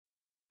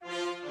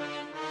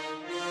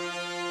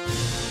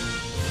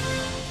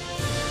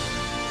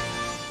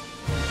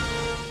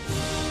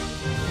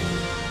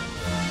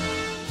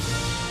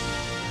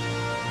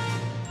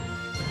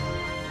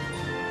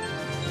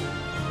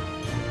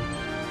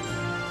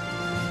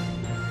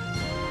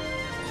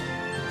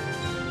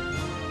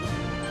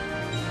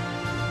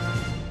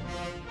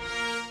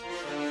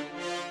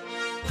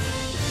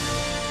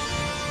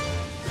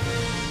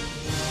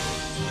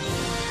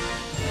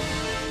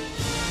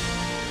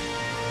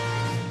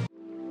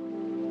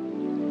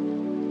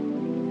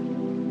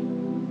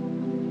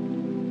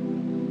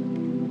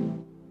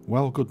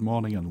Well, good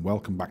morning and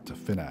welcome back to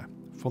Finnair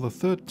for the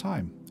third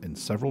time in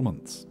several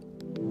months.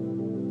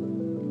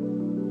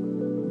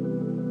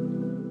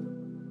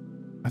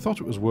 I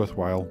thought it was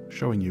worthwhile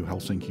showing you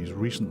Helsinki's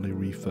recently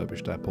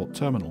refurbished airport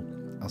terminal,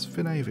 as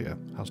Finavia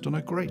has done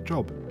a great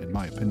job in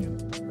my opinion.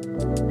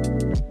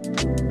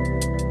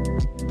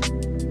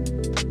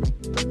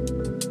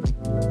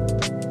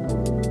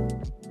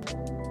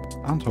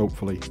 And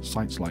hopefully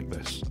sites like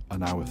this are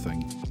now a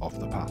thing of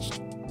the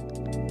past.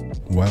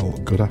 Well,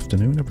 good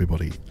afternoon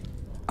everybody,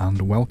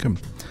 and welcome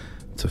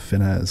to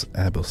Finnair's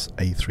Airbus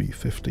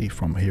A350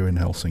 from here in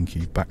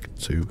Helsinki back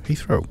to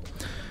Heathrow.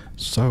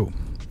 So,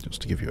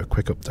 just to give you a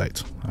quick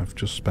update, I've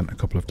just spent a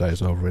couple of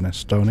days over in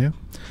Estonia,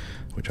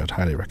 which I'd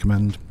highly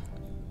recommend,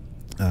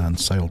 and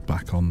sailed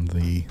back on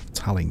the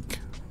Tallink,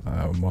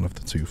 one of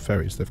the two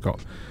ferries they've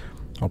got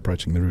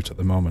operating the route at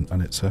the moment,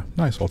 and it's a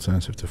nice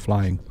alternative to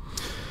flying.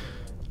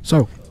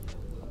 So,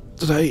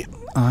 today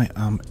I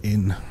am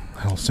in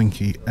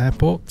Helsinki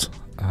Airport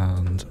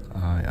and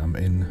I am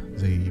in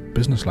the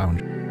business lounge.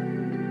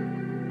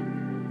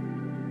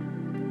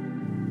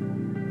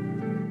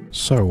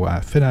 So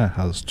Finnair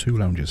has two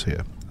lounges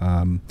here.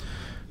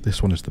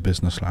 This one is the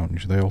business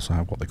lounge. They also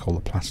have what they call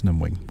the platinum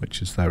wing,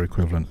 which is their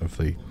equivalent of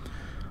the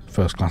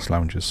first class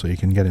lounges, so you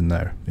can get in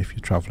there if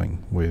you're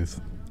travelling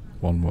with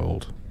One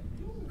World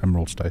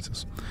Emerald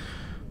status.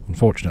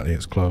 Unfortunately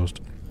it's closed.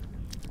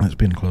 It's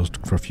been closed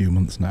for a few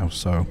months now,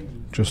 so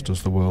just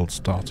as the world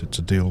started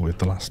to deal with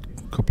the last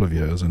couple of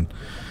years and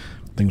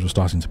things were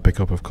starting to pick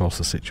up, of course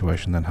the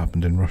situation then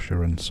happened in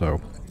Russia, and so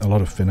a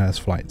lot of Finnair's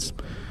flights,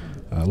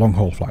 long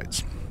haul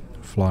flights,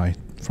 fly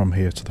from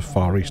here to the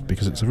Far East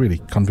because it's a really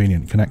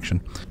convenient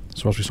connection.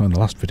 So as we saw in the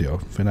last video,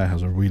 Finnair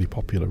has a really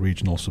popular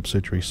regional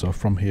subsidiary, so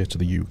from here to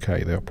the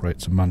UK they operate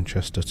to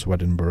Manchester to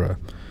Edinburgh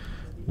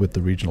with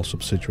the regional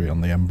subsidiary on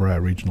the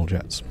Embraer regional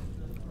jets.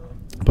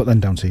 But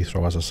then down to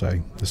Heathrow, as I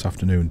say, this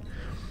afternoon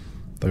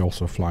they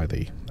also fly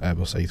the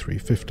Airbus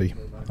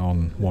A350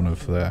 on one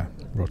of their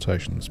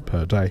rotations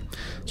per day.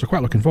 So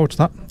quite looking forward to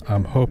that.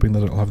 I'm hoping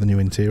that it'll have the new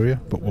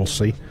interior, but we'll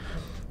see.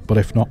 But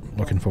if not,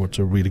 looking forward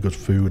to really good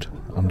food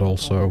and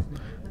also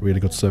really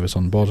good service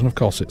on board. And of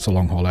course it's a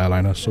long haul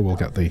airliner, so we'll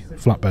get the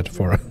flatbed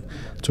for a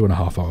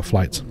 2.5 hour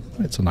flight.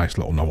 It's a nice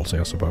little novelty,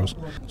 I suppose.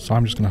 So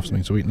I'm just going to have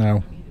something to eat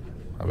now,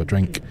 have a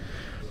drink.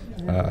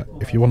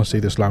 If you want to see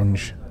this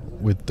lounge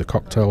with the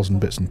cocktails and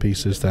bits and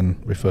pieces, then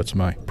refer to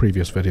my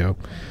previous video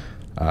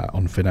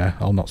on Finnair.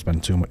 I'll not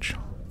spend too much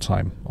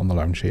time on the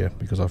lounge here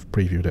because I've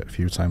previewed it a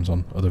few times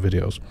on other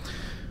videos.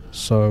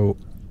 So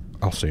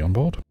I'll see you on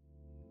board.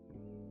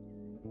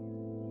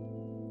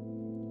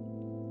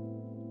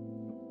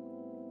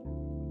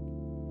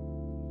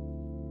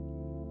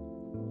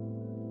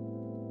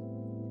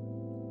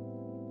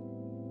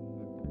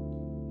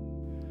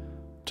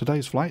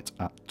 Today's flight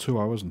at 2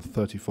 hours and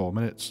 34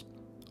 minutes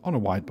on a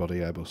wide-body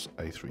Airbus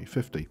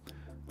A350,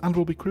 and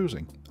we'll be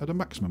cruising at a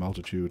maximum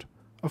altitude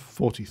of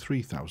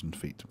 43,000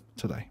 feet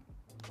today.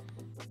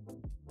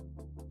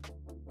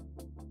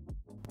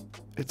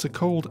 It's a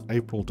cold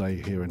April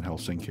day here in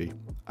Helsinki,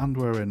 and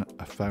we're in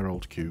a fair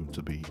old queue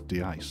to be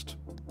de-iced.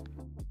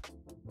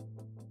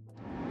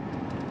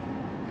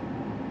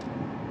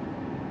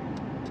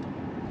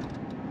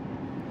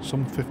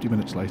 Some 50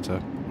 minutes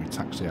later, we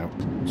taxi out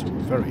to a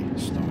very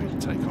snowy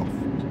takeoff.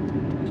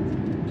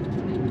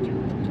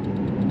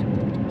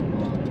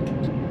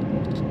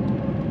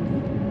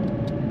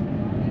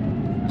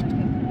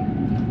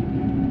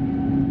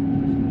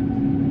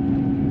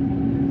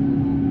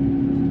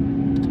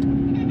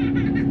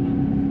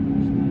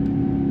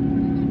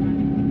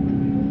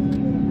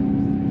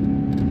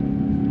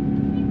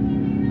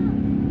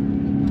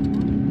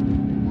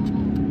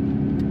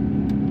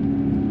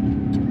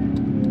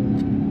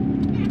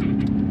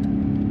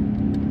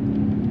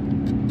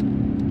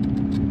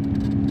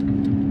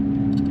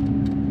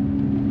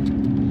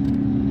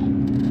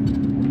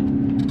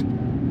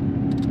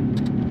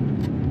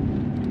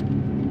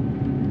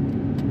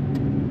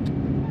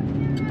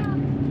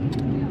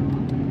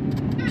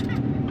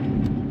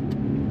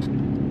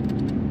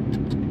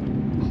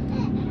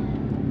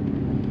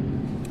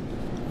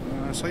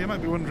 So you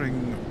might be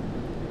wondering,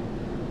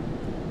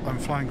 I'm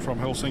flying from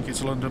Helsinki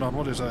to London on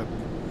what is a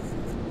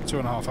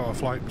 2.5 hour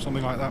flight,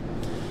 something like that,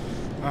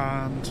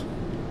 and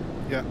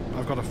yeah,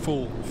 I've got a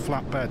full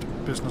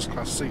flatbed business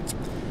class seat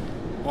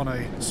on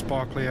a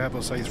sparkly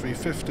Airbus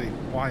A350.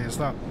 Why is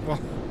that?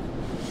 Well,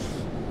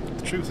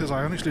 the truth is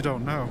I honestly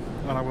don't know,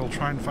 and I will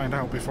try and find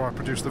out before I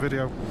produce the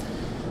video.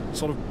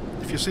 sort of,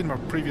 if you've seen my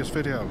previous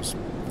videos,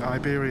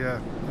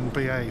 Iberia and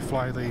BA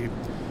fly the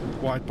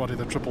wide body,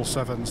 the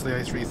 777s, the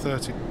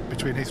A330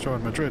 between Heathrow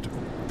and Madrid.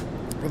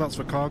 Well, that's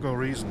for cargo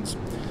reasons,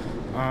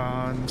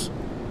 and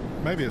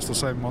maybe it's the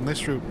same on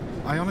this route.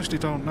 I honestly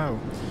don't know,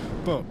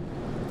 but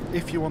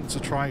if you want to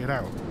try it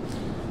out,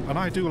 and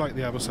I do like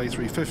the Airbus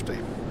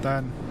A350,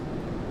 then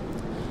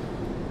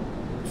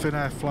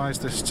Finnair flies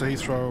this to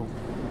Heathrow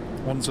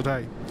once a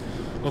day.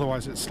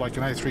 Otherwise it's like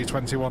an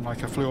A321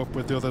 like I flew up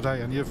with the other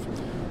day, and you've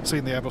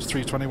seen the Airbus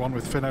 321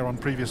 with Finnair on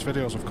previous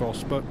videos, of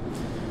course, but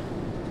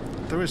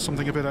there is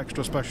something a bit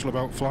extra special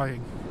about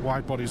flying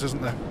wide bodies,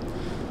 isn't there?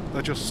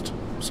 They're just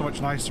so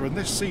much nicer, and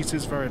this seat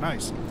is very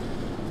nice.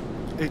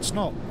 It's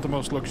not the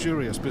most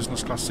luxurious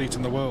business class seat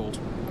in the world,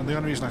 and the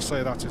only reason I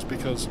say that is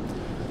because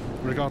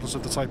regardless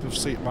of the type of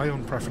seat, my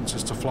own preference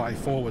is to fly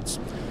forwards.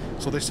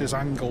 So this is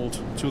angled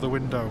to the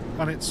window,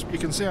 and you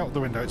can see out the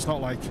window. It's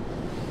not like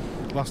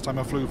last time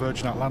I flew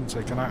Virgin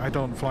Atlantic, and I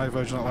don't fly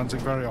Virgin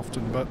Atlantic very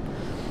often, but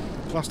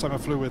last time I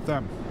flew with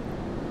them,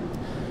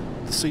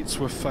 the seats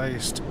were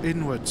faced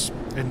inwards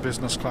in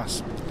business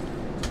class,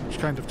 which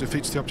kind of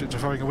defeats the object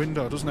of having a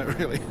window, doesn't it,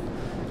 really?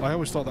 I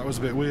always thought that was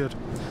a bit weird.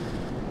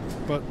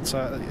 But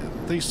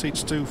these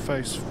seats do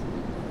face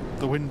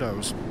the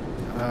windows,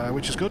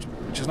 which is good,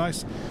 which is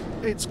nice.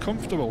 It's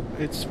comfortable,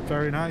 it's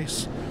very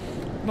nice.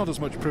 Not as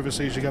much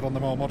privacy as you get on the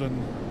more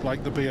modern,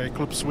 like the BA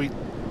Club Suite,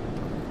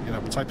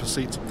 type of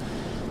seat.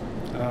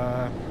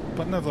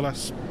 But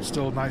nevertheless,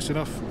 still nice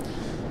enough.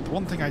 The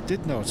one thing I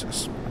did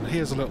notice, and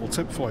here's a little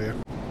tip for you.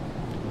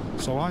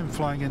 So I'm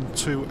flying in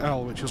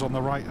 2L, which is on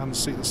the right hand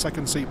seat, the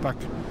second seat back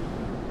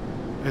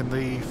in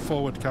the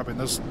forward cabin.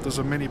 There's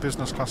a mini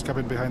business class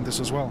cabin behind this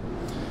as well.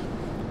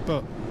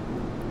 But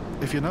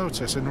if you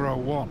notice, in row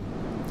 1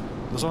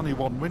 there's only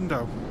one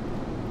window,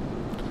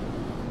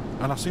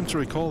 and I seem to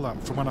recall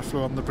that from when I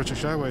flew on the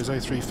British Airways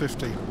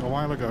A350 a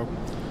while ago,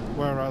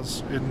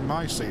 whereas in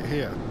my seat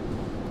here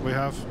we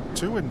have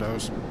 2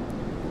 windows.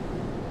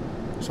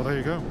 So there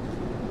you go,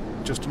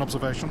 just an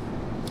observation.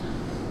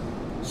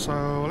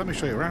 So let me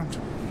show you around.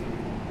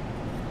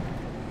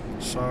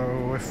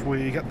 So if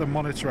we get the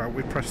monitor out,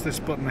 we press this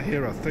button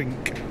here, I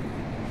think.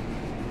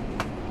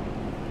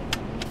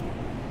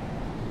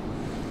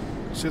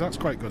 See, that's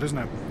quite good, isn't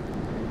it?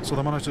 So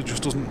the monitor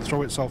just doesn't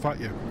throw itself at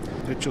you,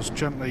 it just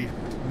gently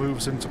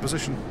moves into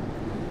position.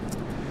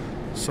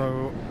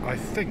 So I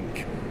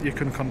think you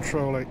can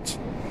control it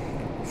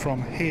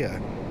from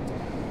here.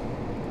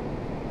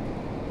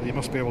 You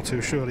must be able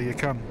to, surely you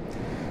can.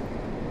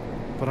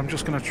 But I'm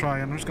just going to try,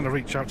 and I'm just going to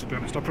reach out, to be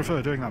honest. I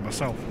prefer doing that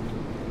myself.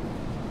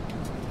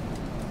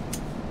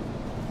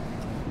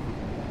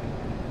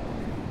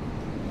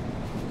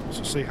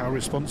 So see how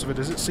responsive it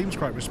is. It seems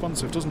quite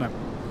responsive, doesn't it?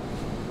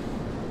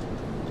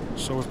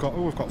 So we've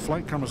got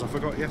flight cameras. I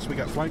forgot. Yes, we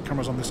get flight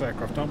cameras on this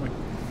aircraft, don't we?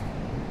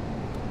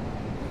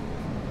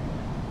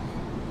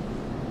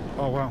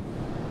 Oh wow.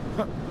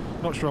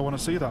 Not sure I want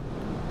to see that.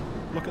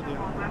 Look at the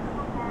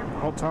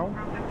hot towel.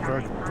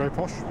 Very, very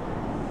posh.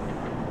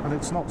 And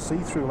it's not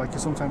see-through like you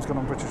sometimes get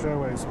on British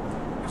Airways,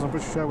 because on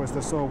British Airways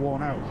they're so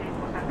worn out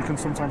you can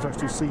sometimes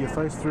actually see your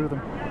face through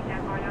them.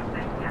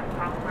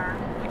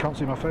 You can't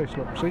see my face,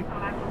 look, see?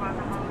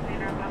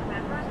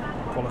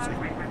 Quality.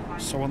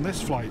 So on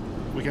this flight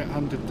we get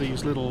handed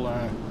these little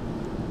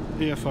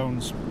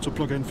earphones to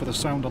plug in for the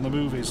sound on the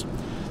movies.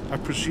 I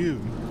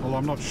presume, although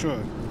I'm not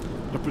sure,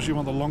 I presume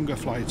on the longer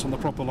flights, on the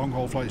proper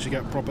long-haul flights, you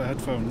get proper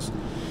headphones.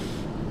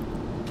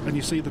 And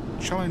you see, the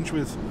challenge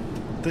with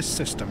this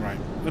system, right,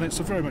 and it's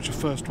very much a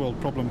first world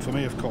problem for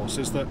me, of course,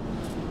 is that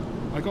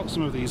I got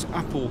some of these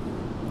Apple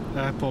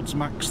AirPods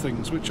Max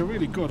things, which are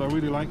really good, I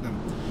really like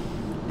them,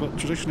 but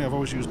traditionally I've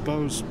always used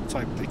Bose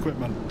type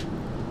equipment.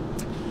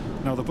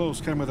 Now the Bose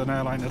came with an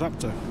airline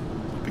adapter,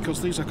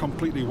 because these are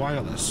completely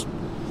wireless,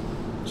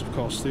 so of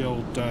course the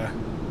old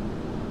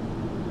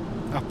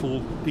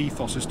Apple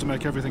ethos is to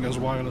make everything as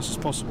wireless as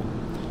possible.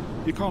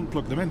 You can't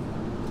plug them in,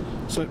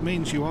 so it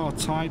means you are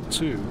tied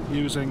to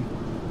using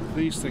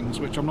these things,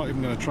 which I'm not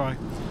even going to try.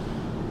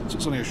 So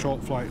it's only a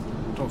short flight,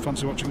 don't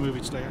fancy watching a movie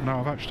today.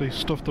 Now I've actually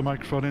stuffed the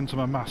microphone into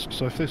my mask,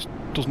 so if this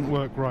doesn't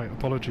work right,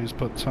 apologies,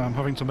 but I'm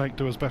having to make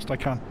do as best I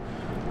can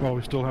while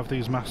we still have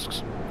these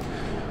masks.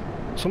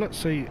 So let's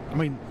see, I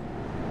mean,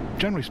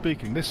 generally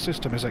speaking, this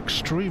system is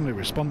extremely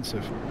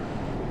responsive.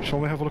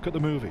 Shall we have a look at the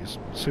movies,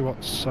 see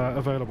what's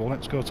available?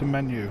 Let's go to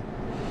menu,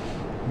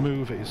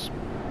 movies.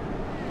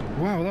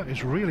 Wow, that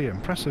is really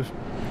impressive.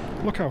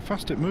 Look how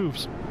fast it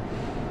moves.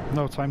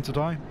 No Time to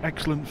Die,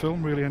 excellent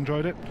film, really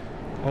enjoyed it.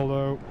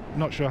 Although,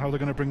 not sure how they're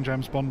going to bring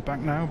James Bond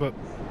back now, but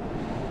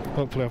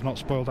hopefully I've not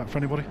spoiled that for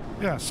anybody.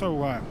 Yeah, so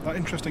that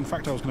interesting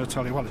fact I was going to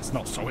tell you, well, it's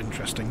not so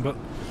interesting, but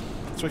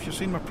so if you've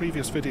seen my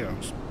previous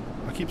videos,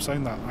 I keep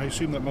saying that, I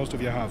assume that most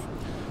of you have.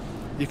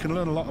 You can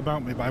learn a lot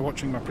about me by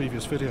watching my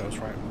previous videos,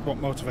 right? What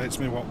motivates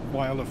me,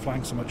 why I love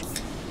flying so much.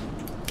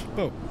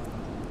 But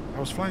I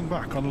was flying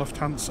back on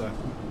Lufthansa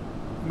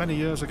many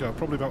years ago,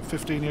 probably about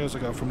 15 years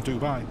ago, from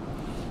Dubai,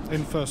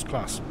 in first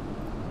class,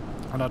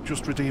 and I'd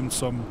just redeemed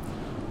some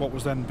what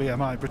was then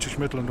BMI, British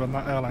Midland, when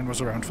that airline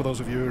was around, for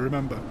those of you who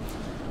remember.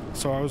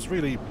 So I was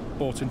really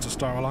bought into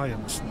Star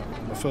Alliance.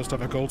 My first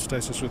ever gold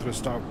status was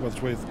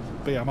with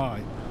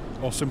BMI,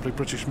 or simply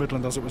British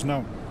Midland as it was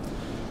known.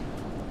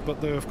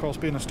 But of course,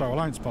 being a Star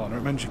Alliance partner,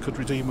 it meant you could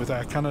redeem with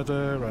Air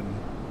Canada and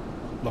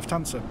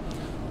Lufthansa.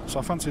 So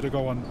I fancied to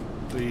go on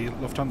the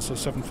Lufthansa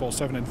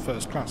 747 in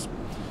first class.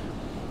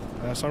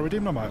 So I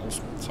redeemed my miles.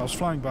 So I was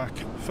flying back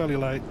fairly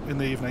late in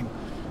the evening.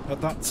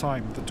 At that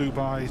time, the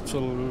Dubai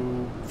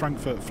to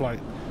Frankfurt flight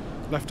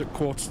left at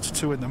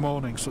 1:45 in the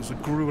morning, so it's a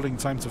gruelling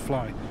time to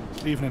fly,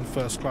 even in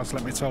first class,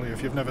 let me tell you,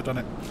 if you've never done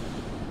it.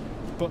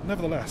 But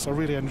nevertheless, I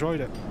really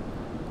enjoyed it.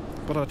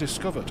 But I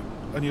discovered,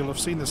 and you'll have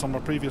seen this on my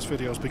previous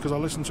videos because I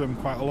listen to him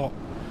quite a lot,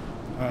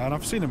 and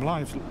I've seen him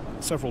live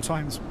several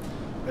times,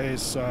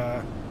 is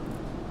the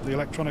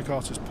electronic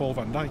artist Paul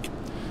van Dyk.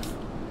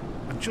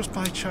 And just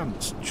by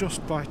chance,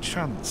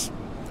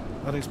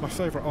 and he's my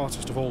favourite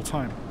artist of all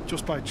time,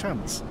 just by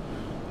chance,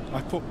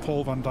 I put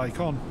Paul van Dyk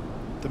on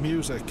the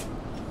music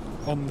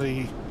on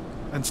the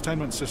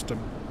entertainment system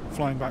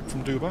flying back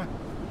from Dubai.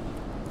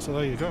 So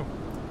there you go.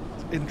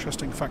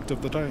 Interesting fact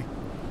of the day.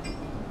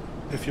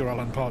 If you're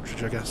Alan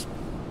Partridge, I guess.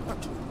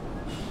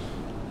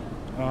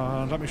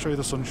 Let me show you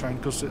the sunshine,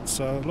 because it's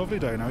a lovely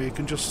day now. You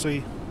can just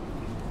see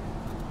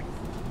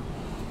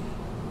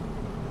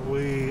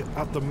we,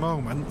 at the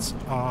moment,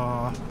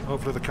 are,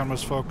 hopefully the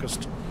camera's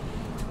focused,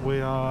 we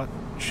are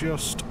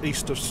just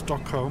east of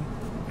Stockholm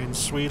in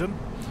Sweden.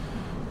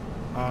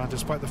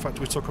 Despite the fact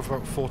we took off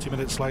about 40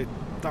 minutes late,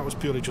 that was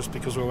purely just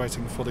because we were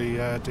waiting for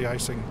the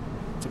de-icing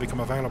to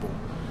become available.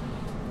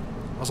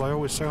 As I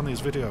always say on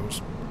these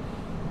videos,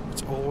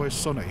 it's always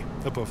sunny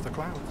above the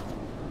clouds.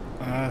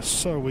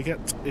 So we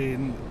get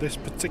in this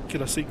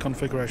particular seat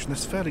configuration,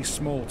 this fairly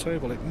small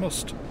table. It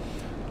must,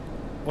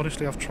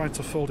 honestly, I've tried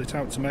to fold it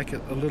out to make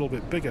it a little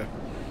bit bigger.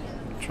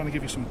 I'm trying to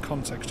give you some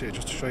context here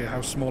just to show you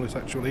how small it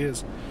actually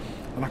is,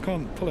 and I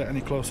can't pull it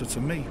any closer to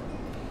me.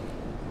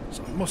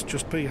 So it must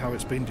just be how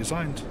it's been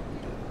designed.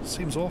 It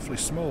seems awfully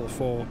small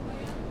for,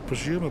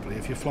 presumably,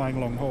 if you're flying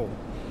long haul,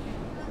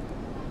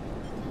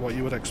 what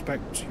you would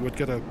expect, you would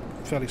get a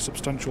fairly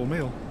substantial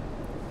meal.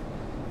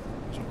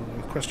 So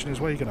the question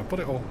is, where are you going to put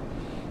it all?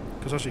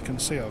 Because as you can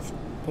see, I've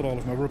put all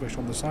of my rubbish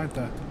on the side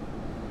there.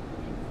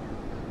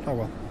 Oh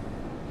well.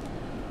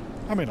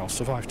 I mean, I'll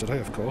survive today,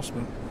 of course,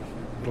 but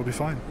it'll be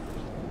fine.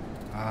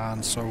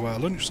 And so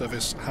lunch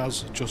service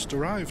has just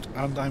arrived,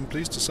 and I'm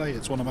pleased to say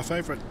it's one of my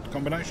favourite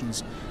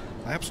combinations.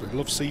 I absolutely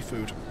love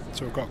seafood,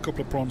 so we've got a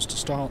couple of prawns to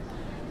start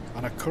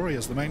and a curry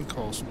as the main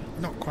course.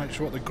 Not quite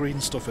sure what the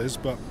green stuff is,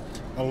 but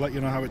I'll let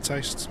you know how it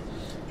tastes.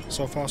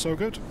 So far so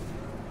good.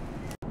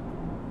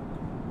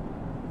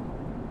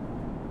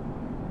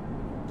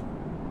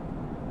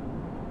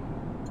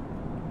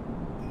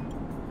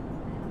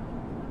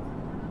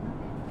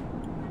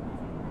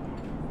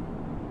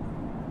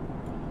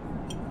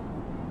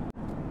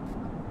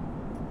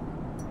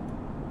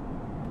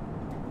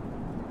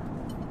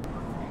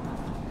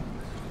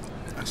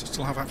 I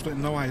still have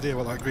absolutely no idea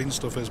what that green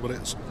stuff is, but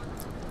it's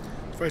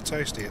very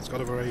tasty. It's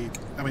got a very,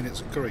 I mean,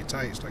 it's a curry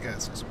taste, I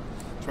guess. It's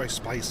very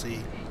spicy,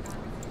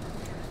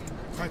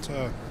 quite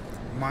a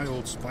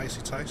mild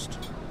spicy taste.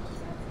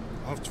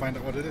 I'll have to find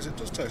out what it is. It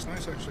does taste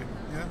nice, actually,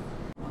 yeah.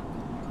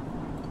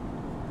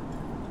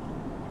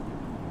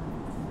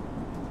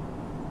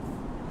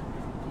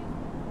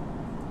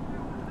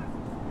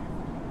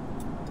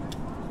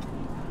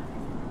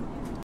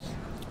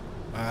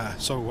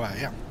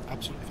 Yeah,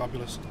 absolutely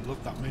fabulous.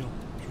 Loved that meal.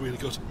 It was really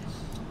good.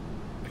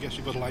 I guess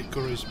you've got to like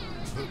curries,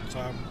 but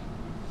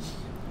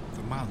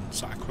the man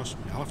sat across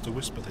from me, I'll have to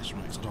whisper this,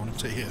 right, because I don't want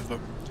him to hear, but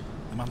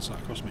the man sat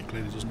across from me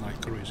clearly doesn't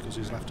like curries because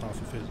he's left half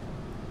of his.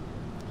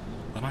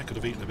 And I could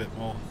have eaten a bit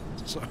more,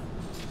 so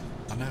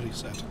I nearly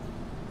said,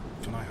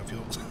 can I have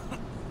yours?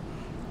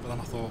 But then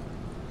I thought,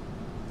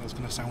 that's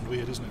going to sound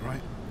weird, isn't it,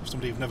 right? If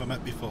somebody you've never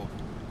met before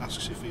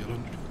asks you for your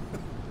lunch.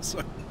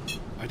 So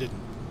I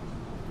didn't.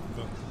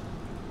 But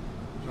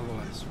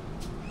nevertheless,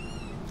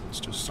 it's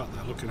just sat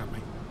there looking at me,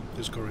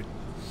 his curry.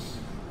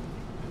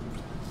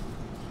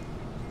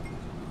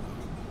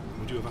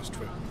 Would you have asked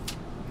for it?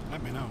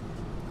 Let me know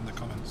in the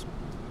comments.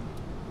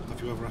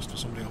 Have you ever asked for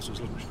somebody else's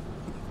lunch?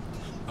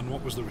 And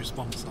what was the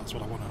response? That's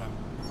what I want to know.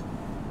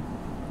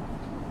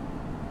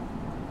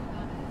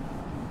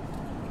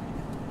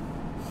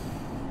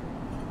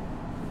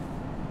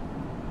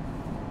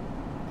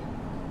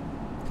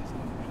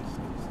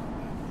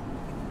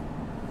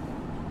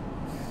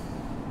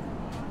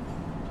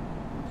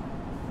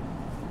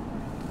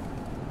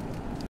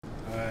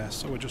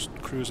 So we're just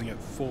cruising at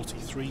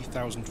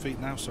 43,000 feet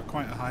now, so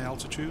quite a high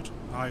altitude,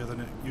 higher than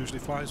it usually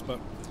flies, but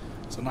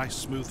it's a nice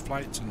smooth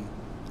flight, and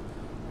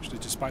actually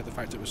despite the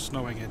fact it was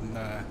snowing in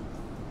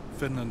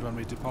Finland when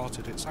we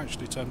departed, it's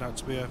actually turned out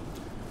to be a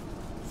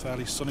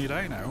fairly sunny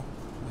day now.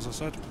 As I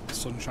said, the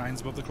sun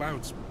shines above the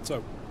clouds.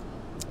 So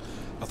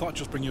I thought I'd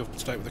just bring you up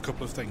to date with a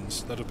couple of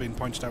things that have been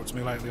pointed out to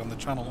me lately on the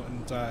channel,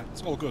 and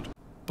it's all good.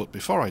 But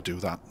before I do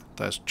that,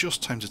 there's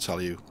just time to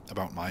tell you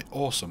about my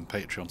awesome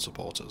Patreon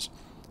supporters.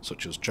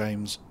 such as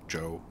James,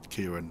 Joe,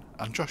 Kieran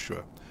and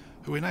Joshua,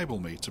 who enable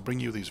me to bring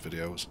you these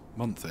videos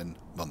month in,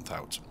 month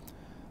out.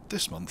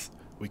 This month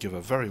we give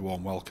a very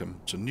warm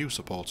welcome to new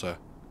supporter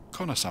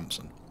Connor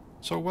Sampson.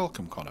 So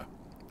welcome Connor,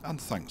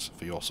 and thanks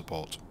for your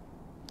support.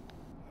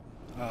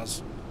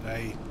 As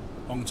a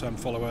long-term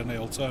follower,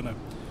 Neil Turner,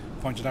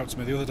 pointed out to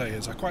me the other day,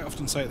 is I quite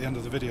often say at the end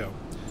of the video,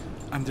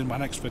 and in my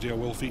next video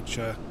will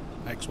feature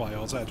X, Y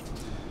or Z,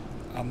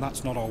 and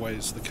that's not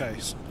always the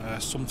case.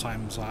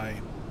 Sometimes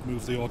I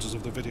move the orders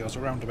of the videos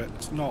around a bit.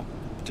 It's not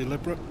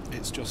deliberate,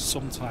 it's just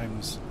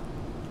sometimes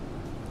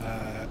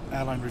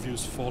airline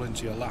reviews fall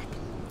into your lap.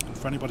 And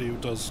for anybody who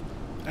does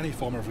any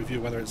form of review,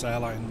 whether it's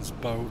airlines,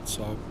 boats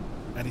or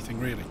anything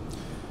really,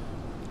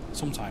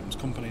 sometimes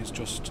companies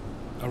just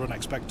are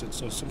unexpected.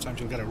 So sometimes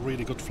you'll get a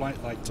really good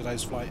flight like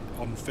today's flight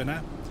on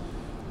Finnair.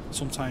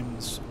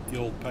 Sometimes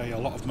you'll pay a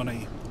lot of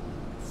money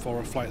for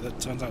a flight that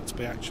turns out to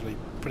be actually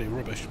pretty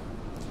rubbish.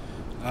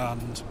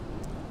 And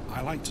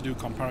I like to do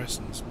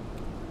comparisons.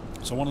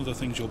 So one of the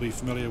things you'll be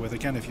familiar with,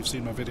 again if you've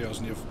seen my videos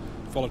and you've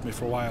followed me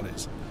for a while,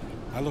 is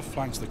I love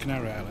flying to the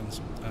Canary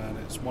Islands, and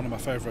it's one of my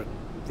favourite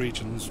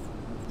regions,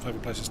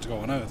 favourite places to go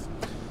on earth.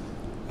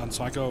 And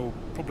so I go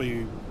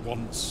probably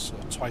once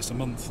or twice a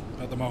month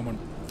at the moment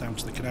down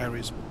to the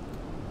Canaries,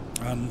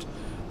 and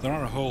there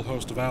are a whole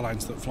host of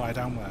airlines that fly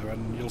down there,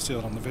 and you'll see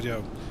that on the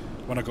video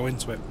when I go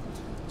into it.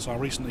 So I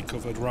recently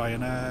covered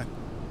Ryanair,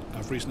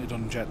 I've recently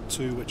done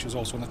Jet2, which is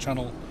also on the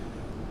channel,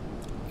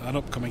 and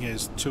upcoming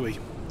is TUI,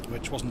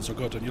 which wasn't so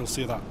good, and you'll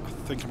see that. I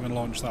think I'm going to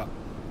launch that.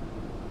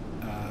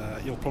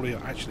 You'll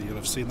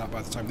have seen that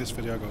by the time this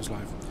video goes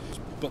live.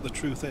 But the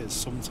truth is,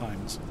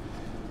 sometimes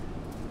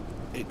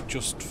it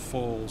just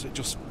falls,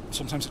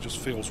 sometimes it just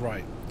feels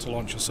right to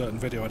launch a certain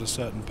video at a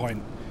certain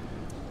point,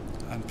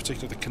 and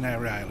particularly the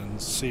Canary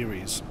Islands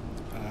series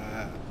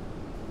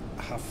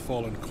have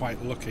fallen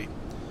quite lucky,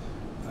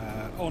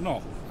 or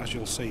not, as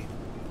you'll see,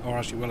 or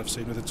as you will have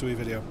seen with the TUI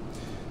video.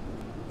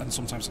 And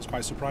sometimes it's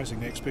quite surprising,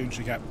 the experience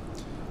you get.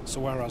 So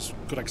whereas,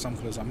 good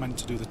example is I meant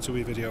to do the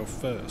TUI video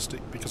first,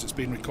 because it's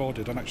been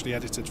recorded and actually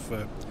edited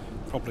for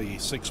probably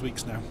 6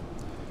 weeks now,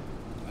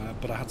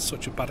 but I had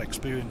such a bad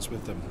experience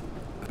with them,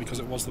 because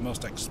it was the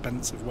most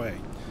expensive way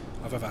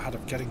I've ever had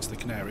of getting to the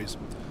Canaries.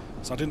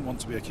 So I didn't want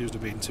to be accused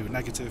of being too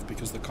negative,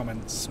 because the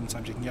comments,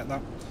 sometimes you can get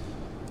that.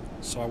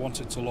 So I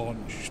wanted to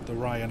launch the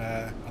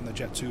Ryanair and the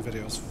Jet2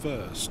 videos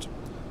first,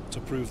 to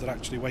prove that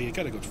actually where you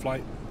get a good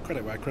flight,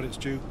 credit where credit's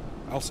due,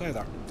 I'll say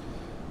that.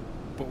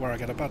 But where I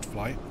get a bad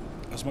flight,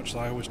 as much as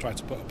I always try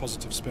to put a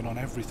positive spin on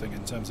everything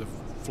in terms of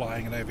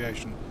flying and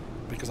aviation,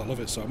 because I love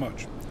it so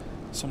much,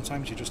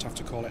 sometimes you just have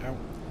to call it out.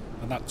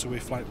 And that TUI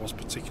flight was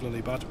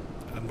particularly bad,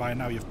 and by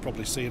now you've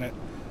probably seen it.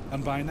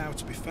 And by now,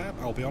 to be fair,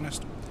 I'll be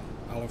honest,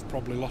 I'll have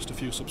probably lost a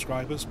few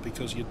subscribers,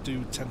 because you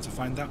do tend to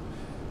find that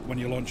when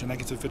you launch a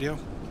negative video.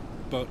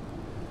 But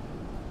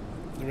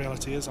the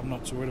reality is I'm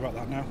not too worried about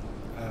that now,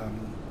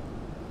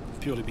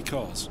 purely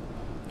because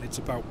it's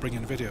about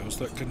bringing videos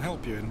that can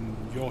help you in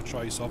your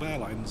choice of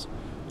airlines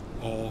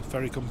or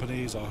ferry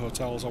companies or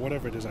hotels or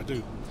whatever it is I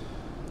do.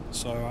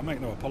 So I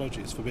make no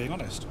apologies for being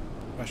honest.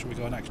 Where should we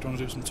go next? Do you want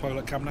to do some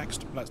toilet cam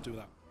next? Let's do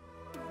that.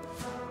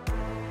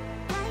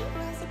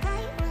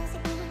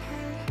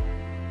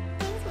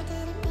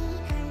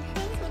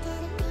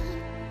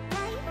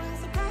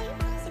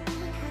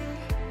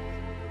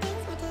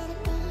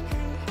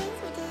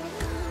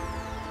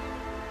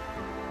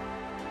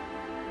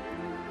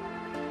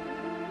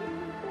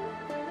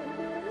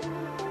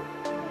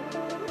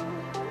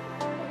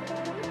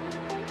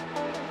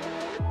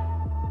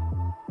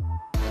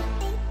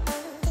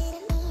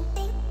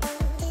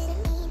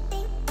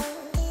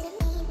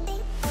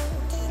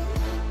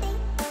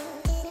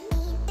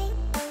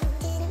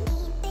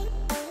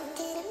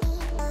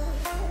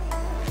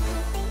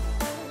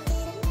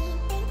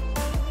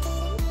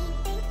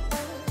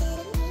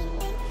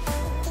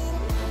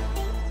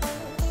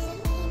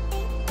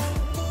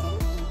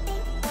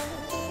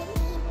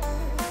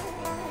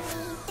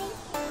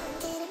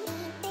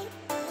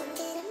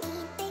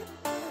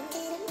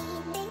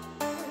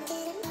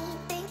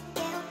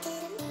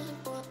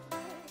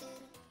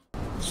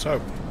 So,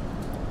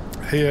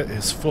 here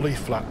is fully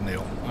flat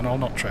Neil, and I'll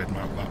not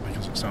trademark that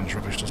because it sounds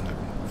rubbish, doesn't it?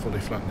 Fully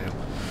flat Neil.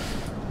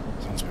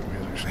 Sounds a bit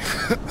weird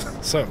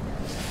actually. So,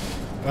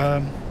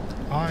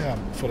 I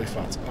am fully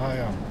flat. I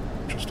am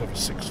just over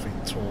 6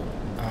 feet tall,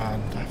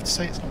 and I have to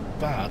say it's not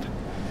bad.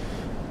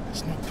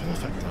 It's not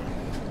perfect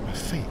though. My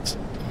feet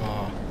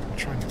are... I'll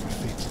try and get my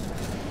feet.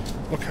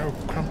 Look how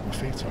cramped my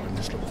feet are in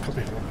this little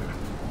cubby hole here.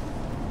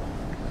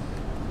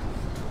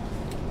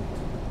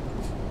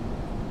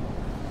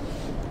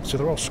 So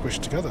they're all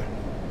squished together.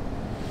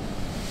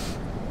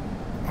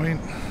 I mean,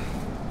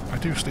 I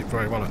do sleep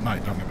very well at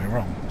night, don't get me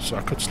wrong, so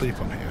I could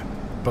sleep on here,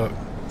 but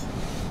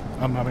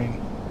I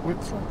mean,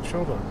 width,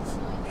 shoulder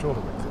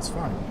width, it's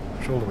fine.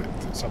 Shoulder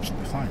width, it's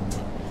absolutely fine,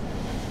 but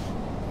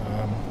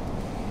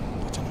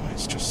I don't know,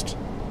 it's just,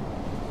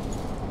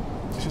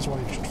 this is why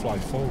you should fly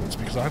forwards,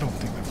 because I don't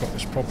think they've got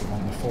this problem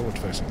on the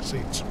forward-facing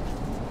seats.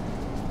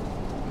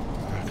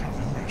 I can't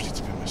remember actually,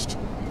 to be honest.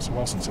 Let's a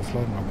while since I've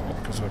flown around more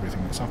because of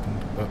everything that's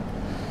happened, but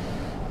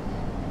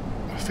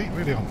my feet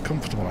really aren't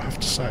comfortable, I have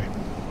to say.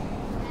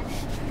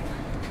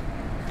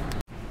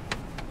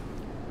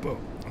 But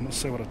I must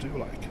say what I do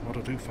like, what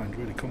I do find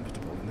really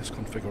comfortable in this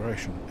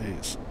configuration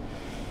is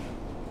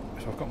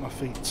if I've got my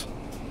feet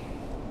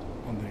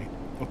on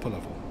the upper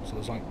level, so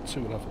there's like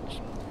 2 levels,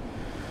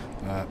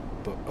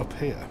 but up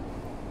here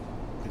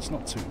it's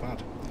not too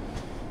bad,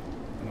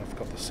 and I've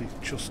got the seat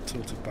just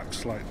tilted back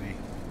slightly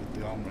with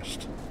the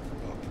armrest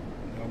up.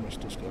 The armrest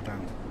does go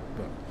down,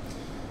 but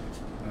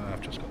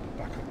I've just got the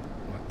back up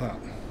like that,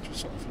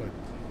 just sort of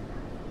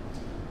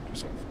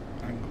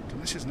angled,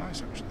 and this is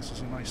nice actually. This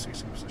is a nice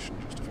seating position,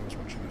 just if I was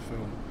watching a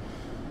film.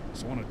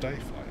 So on a day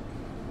flight,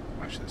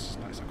 actually this is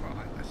nice, I quite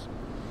like this.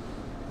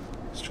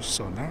 It's just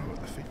so narrow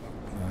at the feet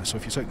level. So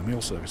if you take the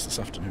meal service this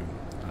afternoon,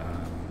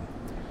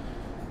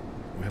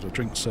 we had a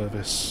drink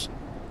service,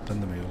 then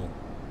the meal,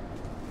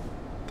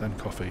 then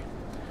coffee,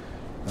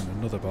 then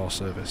another bar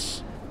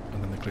service,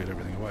 and then they cleared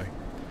everything away.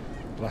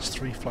 The last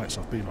 3 flights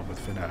I've been on with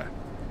Finnair,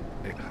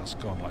 it has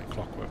gone like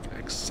clockwork,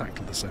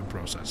 exactly the same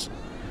process.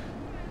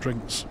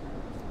 Drinks,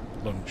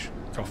 lunch,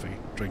 coffee,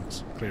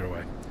 drinks, clear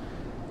away.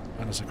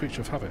 And as a creature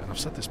of habit, and I've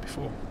said this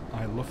before,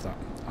 I love that.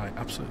 I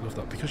absolutely love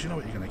that, because you know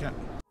what you're going to get.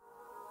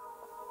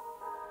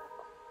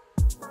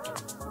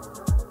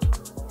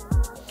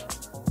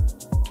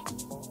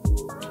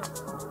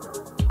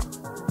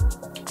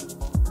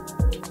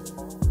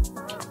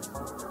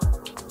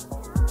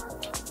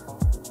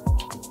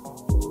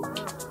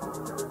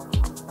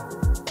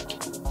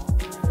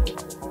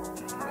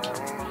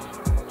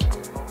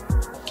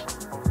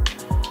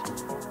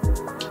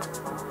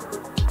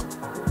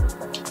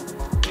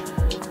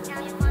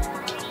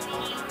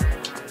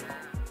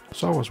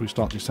 So as we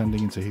start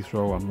descending into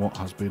Heathrow on what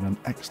has been an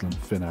excellent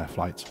Finnair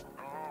flight,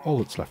 all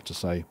that's left to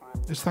say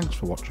is thanks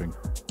for watching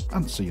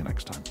and see you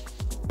next time.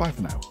 Bye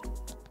for now.